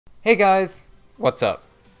Hey guys, what's up?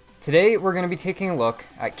 Today we're going to be taking a look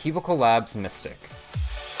at Cubicle Labs Mystic.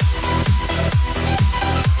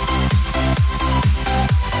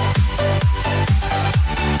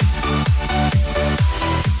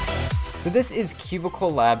 So this is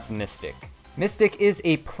Cubicle Labs Mystic. Mystic is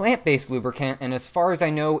a plant-based lubricant, and as far as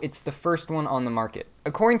I know, it's the first one on the market.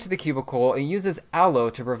 According to the Cubicle, it uses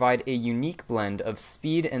aloe to provide a unique blend of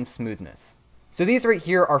speed and smoothness. So these right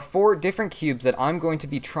here are 4 different cubes that I'm going to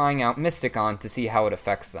be trying out Mystic on to see how it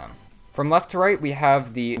affects them. From left to right, we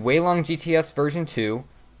have the Weilong GTS version 2,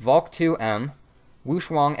 Volk 2M,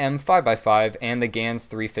 Wuxuang M 5x5, and the Gans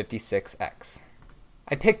 356X.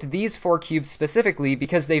 I picked these 4 cubes specifically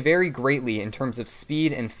because they vary greatly in terms of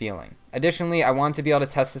speed and feeling. Additionally, I want to be able to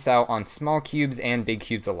test this out on small cubes and big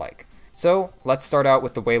cubes alike. So let's start out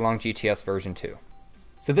with the Weilong GTS version 2.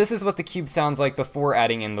 So this is what the cube sounds like before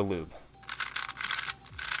adding in the lube.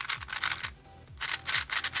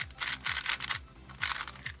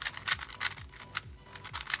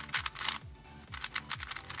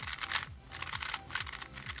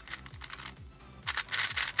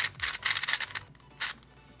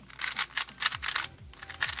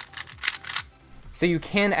 So you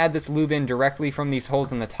can add this lube in directly from these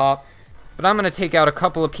holes in the top, but I'm going to take out a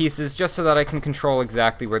couple of pieces just so that I can control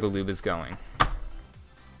exactly where the lube is going.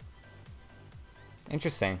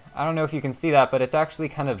 Interesting. I don't know if you can see that, but it's actually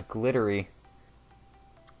kind of glittery.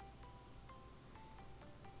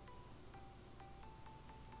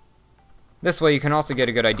 This way you can also get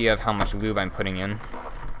a good idea of how much lube I'm putting in.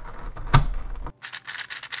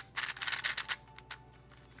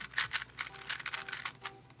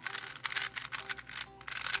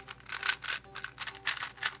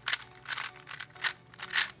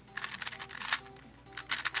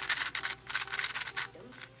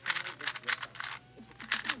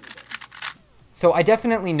 So I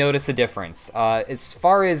definitely notice a difference. As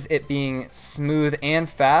far as it being smooth and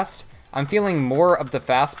fast, I'm feeling more of the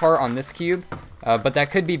fast part on this cube, but that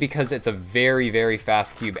could be because it's a very, very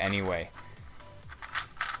fast cube anyway.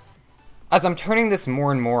 As I'm turning this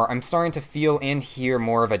more and more, I'm starting to feel and hear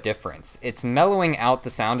more of a difference. It's mellowing out the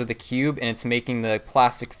sound of the cube, and it's making the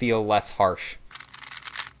plastic feel less harsh.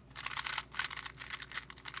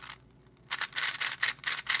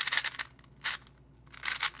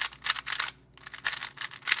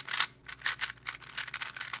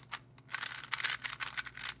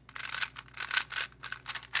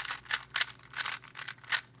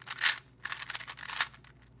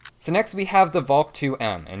 So next we have the Volk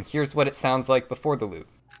 2M, and here's what it sounds like before the lube.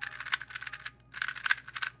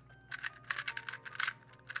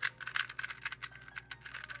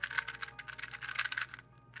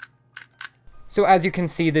 So as you can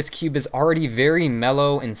see, this cube is already very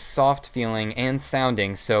mellow and soft feeling and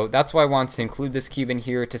sounding, so that's why I want to include this cube in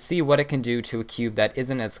here to see what it can do to a cube that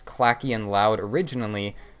isn't as clacky and loud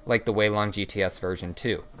originally like the Weilong GTS version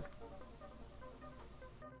 2.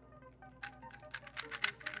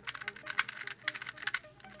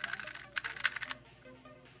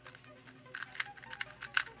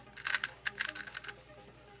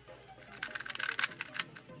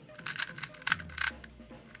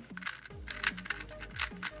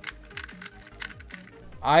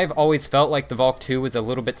 I've always felt like the Volk 2 was a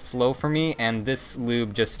little bit slow for me, and this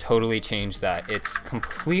lube just totally changed that. It's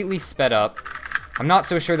completely sped up. I'm not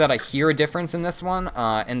so sure that I hear a difference in this one,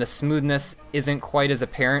 and the smoothness isn't quite as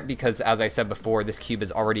apparent because, as I said before, this cube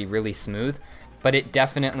is already really smooth, but it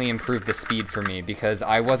definitely improved the speed for me because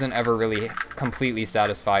I wasn't ever really completely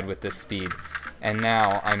satisfied with this speed. And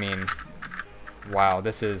now, I mean, wow,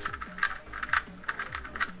 it's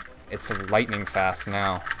lightning fast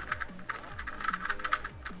now.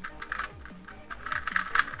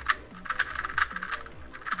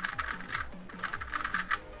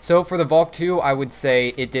 So for the Volk 2, I would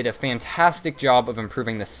say it did a fantastic job of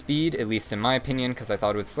improving the speed, at least in my opinion, because I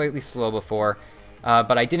thought it was slightly slow before.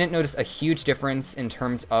 But I didn't notice a huge difference in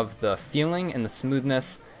terms of the feeling and the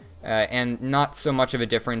smoothness, and not so much of a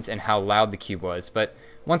difference in how loud the cube was. But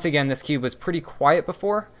once again, this cube was pretty quiet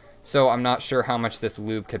before, so I'm not sure how much this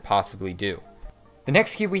lube could possibly do. The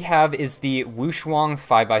next cube we have is the Wuxuang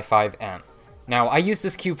 5x5M. Now, I used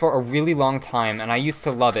this cube for a really long time, and I used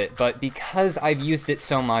to love it, but because I've used it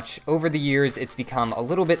so much, over the years it's become a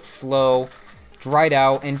little bit slow, dried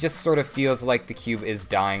out, and just sort of feels like the cube is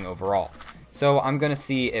dying overall. So I'm going to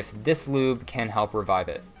see if this lube can help revive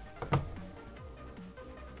it.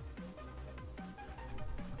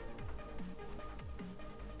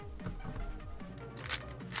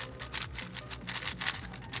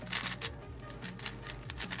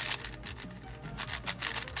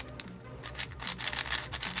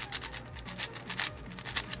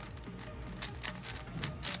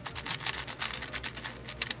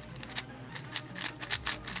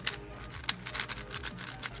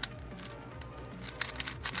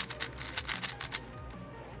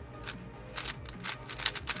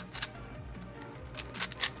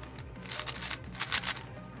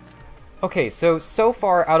 Okay, so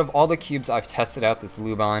far out of all the cubes I've tested out this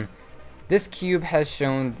lube on, this cube has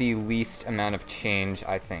shown the least amount of change,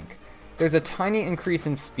 I think. There's a tiny increase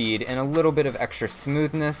in speed and a little bit of extra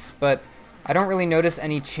smoothness, but I don't really notice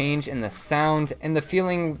any change in the sound, and the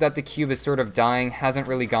feeling that the cube is sort of dying hasn't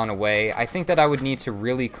really gone away. I think that I would need to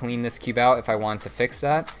really clean this cube out if I wanted to fix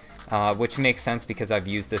that, which makes sense because I've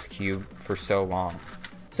used this cube for so long.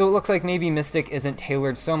 So it looks like maybe Mystic isn't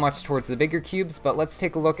tailored so much towards the bigger cubes, but let's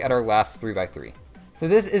take a look at our last 3x3. So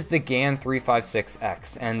this is the GAN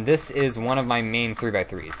 356X, and this is one of my main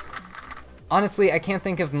 3x3s. Honestly, I can't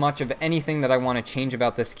think of much of anything that I want to change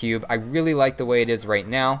about this cube. I really like the way it is right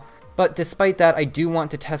now, but despite that, I do want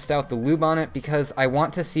to test out the lube on it because I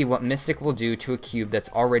want to see what Mystic will do to a cube that's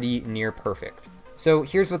already near perfect. So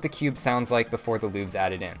here's what the cube sounds like before the lube's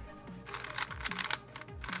added in.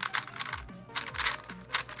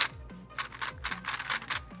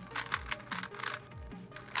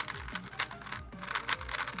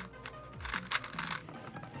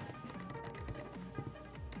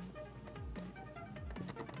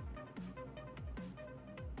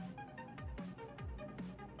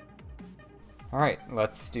 Alright,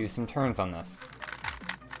 let's do some turns on this.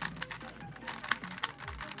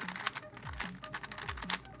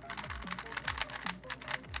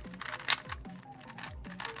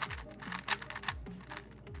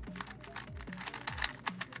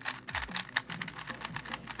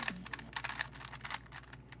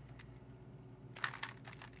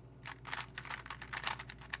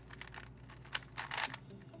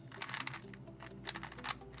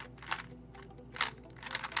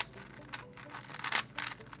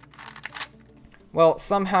 Well,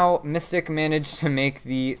 somehow Mystic managed to make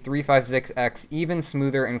the 356X even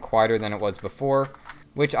smoother and quieter than it was before,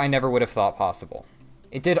 which I never would have thought possible.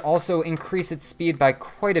 It did also increase its speed by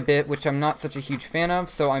quite a bit, which I'm not such a huge fan of,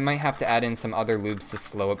 so I might have to add in some other lubes to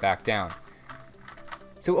slow it back down.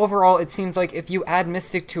 So overall, it seems like if you add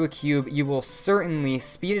Mystic to a cube, you will certainly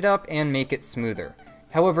speed it up and make it smoother.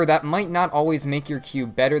 However, that might not always make your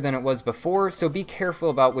cube better than it was before, so be careful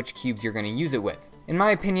about which cubes you're going to use it with. In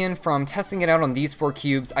my opinion, from testing it out on these 4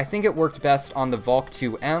 cubes, I think it worked best on the Valk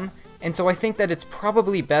 2M, and so I think that it's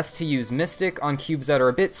probably best to use Mystic on cubes that are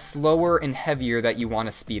a bit slower and heavier that you want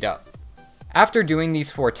to speed up. After doing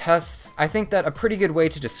these 4 tests, I think that a pretty good way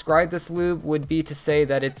to describe this lube would be to say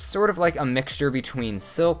that it's sort of like a mixture between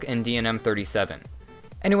Silk and D&M 37.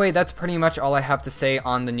 Anyway, that's pretty much all I have to say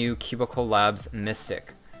on the new Cubicle Labs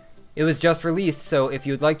Mystic. It was just released, so if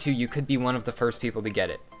you'd like to, you could be one of the first people to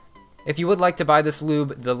get it. If you would like to buy this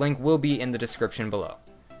lube, the link will be in the description below.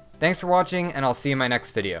 Thanks for watching, and I'll see you in my next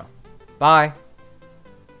video. Bye!